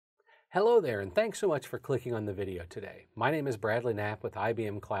Hello there, and thanks so much for clicking on the video today. My name is Bradley Knapp with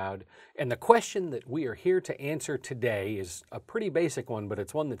IBM Cloud, and the question that we are here to answer today is a pretty basic one, but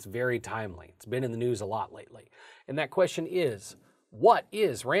it's one that's very timely. It's been in the news a lot lately. And that question is, what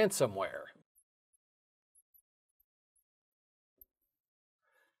is ransomware?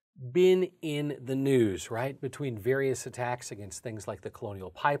 Been in the news, right? Between various attacks against things like the Colonial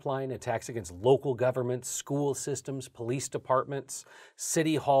Pipeline, attacks against local governments, school systems, police departments,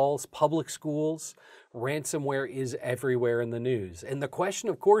 city halls, public schools. Ransomware is everywhere in the news. And the question,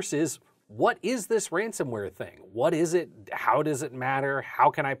 of course, is, what is this ransomware thing? What is it? How does it matter?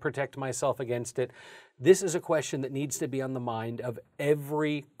 How can I protect myself against it? This is a question that needs to be on the mind of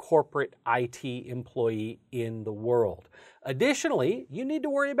every corporate IT employee in the world. Additionally, you need to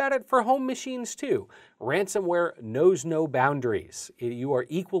worry about it for home machines too. Ransomware knows no boundaries. You are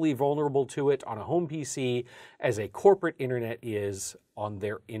equally vulnerable to it on a home PC as a corporate internet is on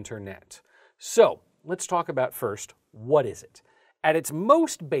their internet. So let's talk about first, what is it? At its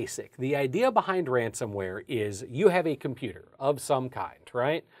most basic, the idea behind ransomware is you have a computer of some kind,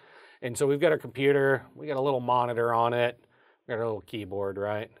 right? And so we've got our computer, we got a little monitor on it, we got a little keyboard,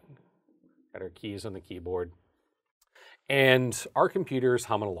 right? Got our keys on the keyboard. And our computer's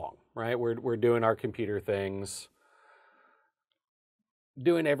humming along, right? We're doing our computer things,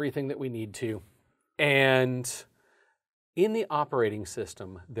 doing everything that we need to. And in the operating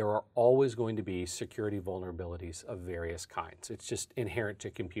system, there are always going to be security vulnerabilities of various kinds. It's just inherent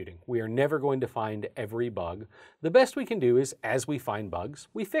to computing. We are never going to find every bug. The best we can do is, as we find bugs,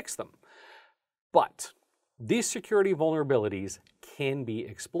 we fix them. But these security vulnerabilities can be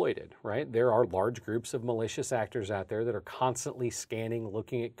exploited, right? There are large groups of malicious actors out there that are constantly scanning,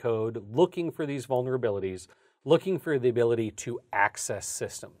 looking at code, looking for these vulnerabilities, looking for the ability to access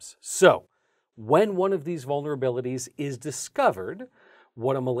systems. So, when one of these vulnerabilities is discovered,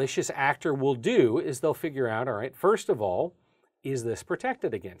 what a malicious actor will do is they'll figure out, all right, first of all, is this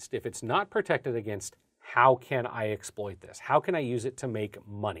protected against? If it's not protected against, how can I exploit this? How can I use it to make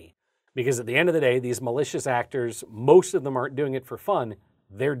money? Because at the end of the day, these malicious actors, most of them aren't doing it for fun,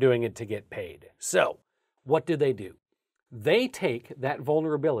 they're doing it to get paid. So, what do? They take that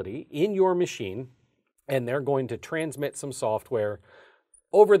vulnerability in your machine and they're going to transmit some software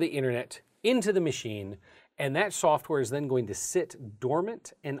over the internet into the machine, and that software is then going to sit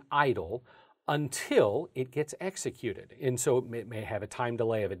dormant and idle until it gets executed. And so it may have a time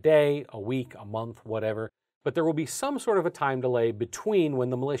delay of a day, a week, a month, whatever, but there will be some sort of a time delay between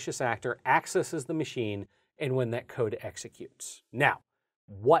when the malicious actor accesses the machine and when that code executes. Now,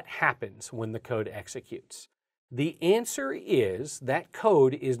 what happens when the code executes? The answer is that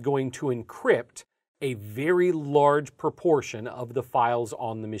code is going to encrypt a very large proportion of the files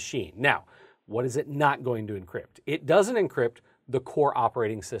on the machine. Now, what is it not going to encrypt? It doesn't encrypt the core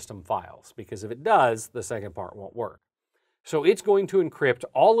operating system files, because if it does, the second part won't work. So it's going to encrypt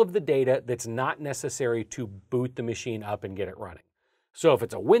all of the data that's not necessary to boot the machine up and get it running. So if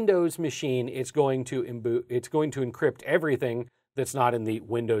it's a Windows machine, it's going to encrypt everything that's not in the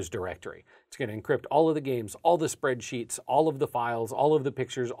Windows directory. It's going to encrypt all of the games, all the spreadsheets, all of the files, all of the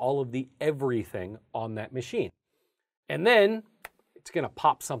pictures, all of the everything on that machine. And then it's going to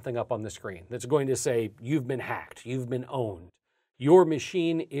pop something up on the screen that's going to say, you've been hacked, you've been owned, your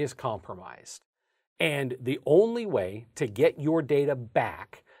machine is compromised. And the only way to get your data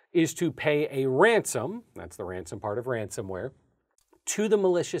back is to pay a ransom, that's the ransom part of ransomware, to the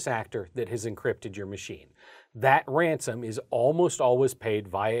malicious actor that has encrypted your machine. That ransom is almost always paid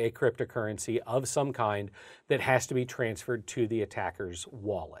via a cryptocurrency of some kind that has to be transferred to the attacker's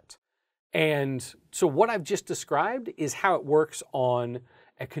wallet. And so what I've just described is how it works on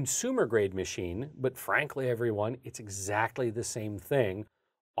a consumer-grade machine, but frankly, everyone, it's exactly the same thing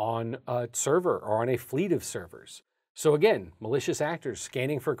on a server or on a fleet of servers. So again, malicious actors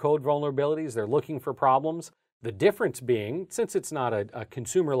scanning for code vulnerabilities, they're looking for problems. The difference being, since it's not a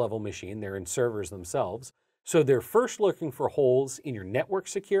consumer-level machine, they're in servers themselves, so they're first looking for holes in your network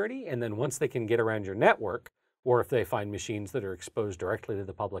security, and then once they can get around your network, or if they find machines that are exposed directly to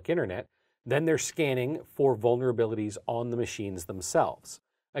the public internet, then they're scanning for vulnerabilities on the machines themselves.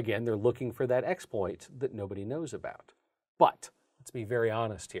 Again, they're looking for that exploit that nobody knows about. But let's be very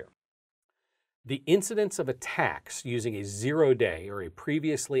honest here. The incidence of attacks using a zero-day or a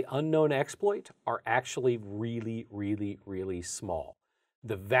previously unknown exploit are actually really, really, really small.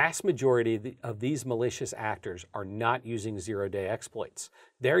 The vast majority of these malicious actors are not using zero-day exploits.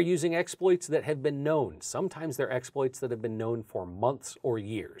 They're using exploits that have been known. Sometimes they're exploits that have been known for months or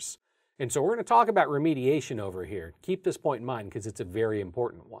years. And so we're going to talk about remediation over here. Keep this point in mind because it's a very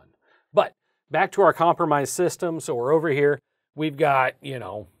important one. But back to our compromised system. So we're over here. We've got,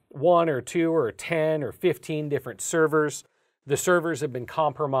 1 or 2 or 10 or 15 different servers. The servers have been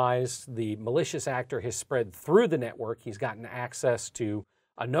compromised. The malicious actor has spread through the network. He's gotten access to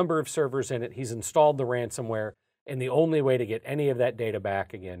a number of servers in it. He's installed the ransomware. And the only way to get any of that data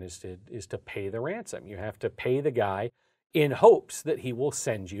back, again, is to pay the ransom. You have to pay the guy in hopes that he will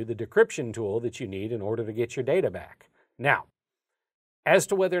send you the decryption tool that you need in order to get your data back. Now, as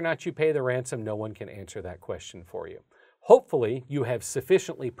to whether or not you pay the ransom, no one can answer that question for you. Hopefully, you have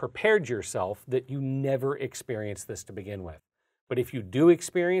sufficiently prepared yourself that you never experience this to begin with. But if you do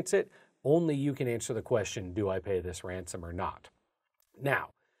experience it, only you can answer the question, do I pay this ransom or not?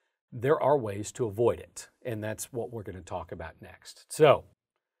 Now, there are ways to avoid it, and that's what we're going to talk about next. So,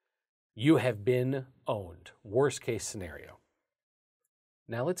 you have been owned. Worst case scenario.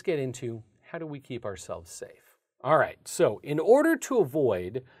 Now let's get into how do we keep ourselves safe. All right, so in order to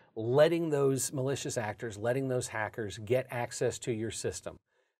avoid letting those malicious actors, letting those hackers get access to your system,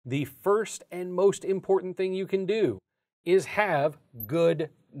 the first and most important thing you can do is have good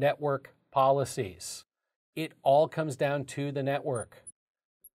network policies. It all comes down to the network.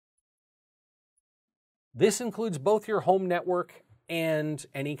 This includes both your home network and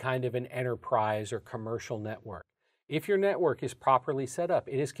any kind of an enterprise or commercial network. If your network is properly set up,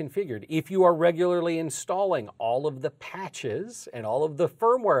 it is configured. If you are regularly installing all of the patches and all of the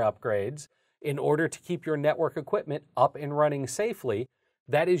firmware upgrades in order to keep your network equipment up and running safely,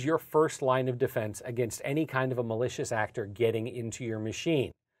 that is your first line of defense against any kind of a malicious actor getting into your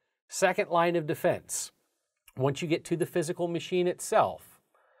machine. Second line of defense, once you get to the physical machine itself,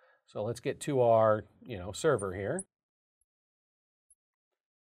 so let's get to our, server here.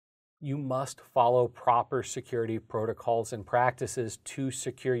 You must follow proper security protocols and practices to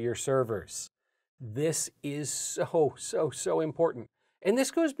secure your servers. This is so important. And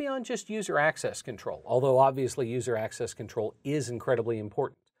this goes beyond just user access control, although obviously user access control is incredibly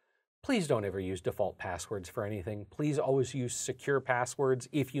important. Please don't ever use default passwords for anything. Please always use secure passwords.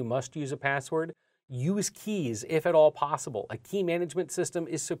 If you must use a password, use keys if at all possible. A key management system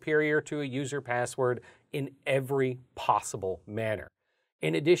is superior to a user password in every possible manner.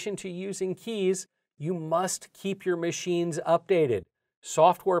 In addition to using keys, you must keep your machines updated.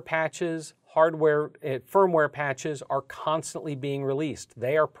 Software patches, firmware patches are constantly being released.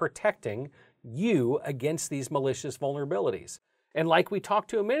 They are protecting you against these malicious vulnerabilities. And like we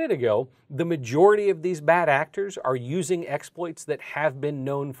talked to a minute ago, the majority of these bad actors are using exploits that have been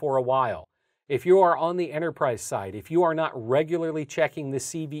known for a while. If you are on the enterprise side, if you are not regularly checking the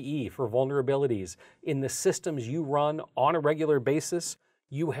CVE for vulnerabilities in the systems you run on a regular basis,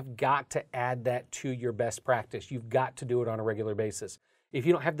 you have got to add that to your best practice. You've got to do it on a regular basis. If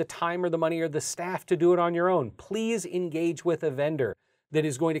you don't have the time or the money or the staff to do it on your own, please engage with a vendor that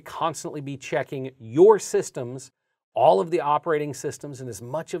is going to constantly be checking your systems, all of the operating systems, and as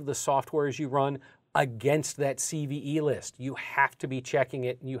much of the software as you run against that CVE list. You have to be checking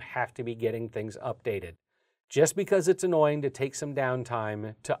it and you have to be getting things updated. Just because it's annoying to take some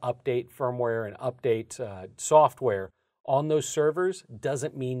downtime to update firmware and update software on those servers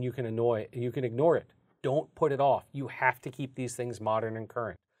doesn't mean you can ignore it. Don't put it off. You have to keep these things modern and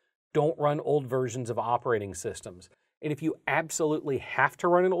current. Don't run old versions of operating systems. And if you absolutely have to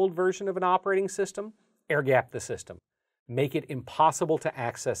run an old version of an operating system, air gap the system. Make it impossible to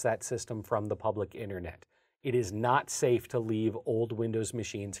access that system from the public internet. It is not safe to leave old Windows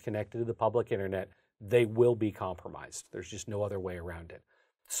machines connected to the public internet. They will be compromised. There's just no other way around it.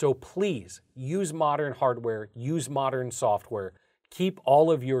 So please use modern hardware, use modern software. Keep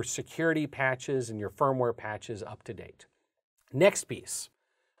all of your security patches and your firmware patches up to date. Next piece.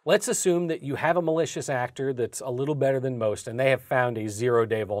 Let's assume that you have a malicious actor that's a little better than most and they have found a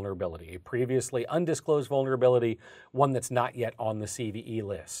zero-day vulnerability, a previously undisclosed vulnerability, one that's not yet on the CVE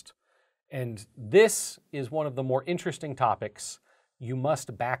list. And this is one of the more interesting topics. You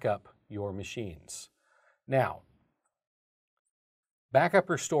must back up your machines. Now, backup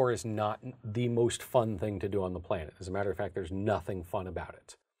restore is not the most fun thing to do on the planet. As a matter of fact, there's nothing fun about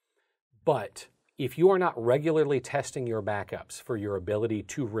it. But if you are not regularly testing your backups for your ability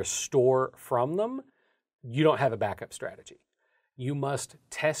to restore from them, you don't have a backup strategy. You must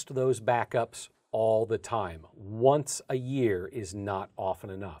test those backups all the time. Once a year is not often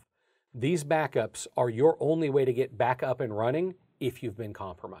enough. These backups are your only way to get back up and running if you've been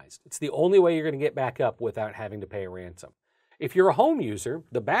compromised. It's the only way you're going to get back up without having to pay a ransom. If you're a home user,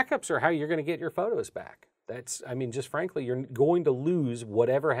 the backups are how you're going to get your photos back. Just frankly, you're going to lose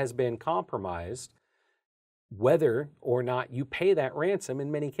whatever has been compromised, whether or not you pay that ransom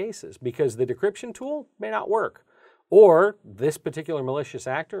in many cases, because the decryption tool may not work, or this particular malicious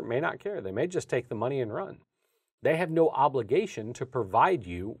actor may not care. They may just take the money and run. They have no obligation to provide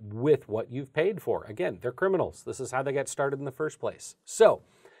you with what you've paid for. Again, they're criminals. This is how they got started in the first place. So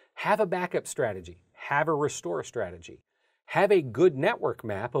have a backup strategy, have a restore strategy, have a good network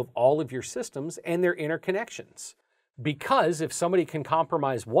map of all of your systems and their interconnections. Because if somebody can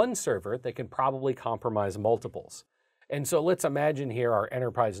compromise one server, they can probably compromise multiples. And so let's imagine here our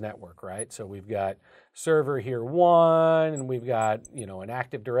enterprise network, right? So we've got server here 1, and we've got, an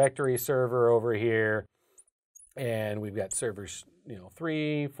Active Directory server over here, and we've got servers,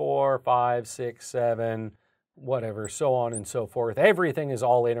 3, 4, 5, 6, 7, whatever, so on and so forth. Everything is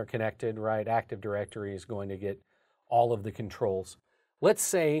all interconnected, right? Active Directory is going to get all of the controls. Let's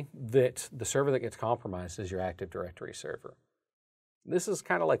say that the server that gets compromised is your Active Directory server. This is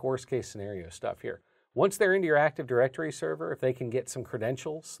kind of like worst case scenario stuff here. Once they're into your Active Directory server, if they can get some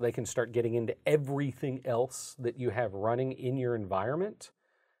credentials, they can start getting into everything else that you have running in your environment.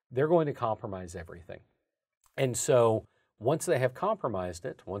 They're going to compromise everything. And so once they have compromised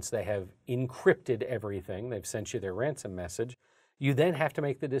it, once they have encrypted everything, they've sent you their ransom message, you then have to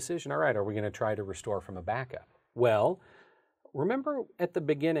make the decision, all right, are we going to try to restore from a backup? Well, remember at the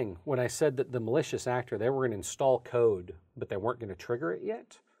beginning when I said that the malicious actor, they were going to install code, but they weren't going to trigger it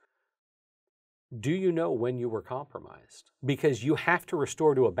yet? Do you know when you were compromised? Because you have to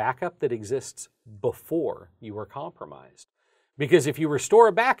restore to a backup that exists before you were compromised. Because if you restore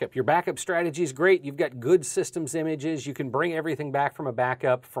a backup, your backup strategy is great, you've got good systems images, you can bring everything back from a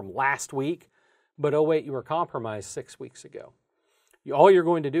backup from last week, but oh wait, you were compromised 6 weeks ago. All you're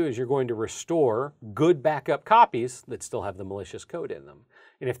going to do is you're going to restore good backup copies that still have the malicious code in them.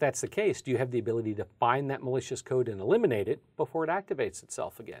 And if that's the case, do you have the ability to find that malicious code and eliminate it before it activates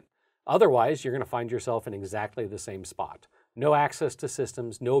itself again? Otherwise, you're going to find yourself in exactly the same spot. No access to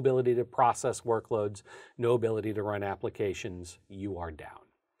systems, no ability to process workloads, no ability to run applications. You are down.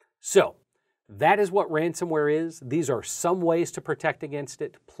 So that is what ransomware is. These are some ways to protect against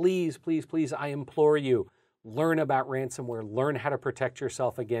it. Please, please, please, I implore you, learn about ransomware, learn how to protect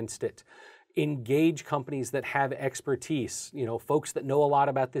yourself against it. Engage companies that have expertise, folks that know a lot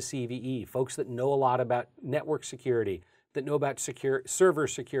about the CVE, folks that know a lot about network security, that know about server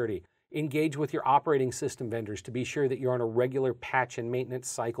security. Engage with your operating system vendors to be sure that you're on a regular patch and maintenance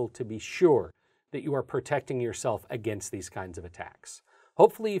cycle to be sure that you are protecting yourself against these kinds of attacks.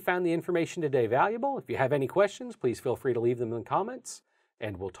 Hopefully you found the information today valuable. If you have any questions, please feel free to leave them in the comments,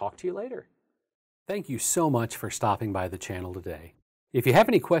 and we'll talk to you later. Thank you so much for stopping by the channel today. If you have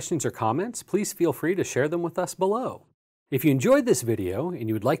any questions or comments, please feel free to share them with us below. If you enjoyed this video and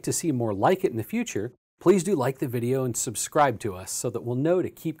you would like to see more like it in the future, please do like the video and subscribe to us so that we'll know to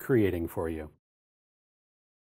keep creating for you.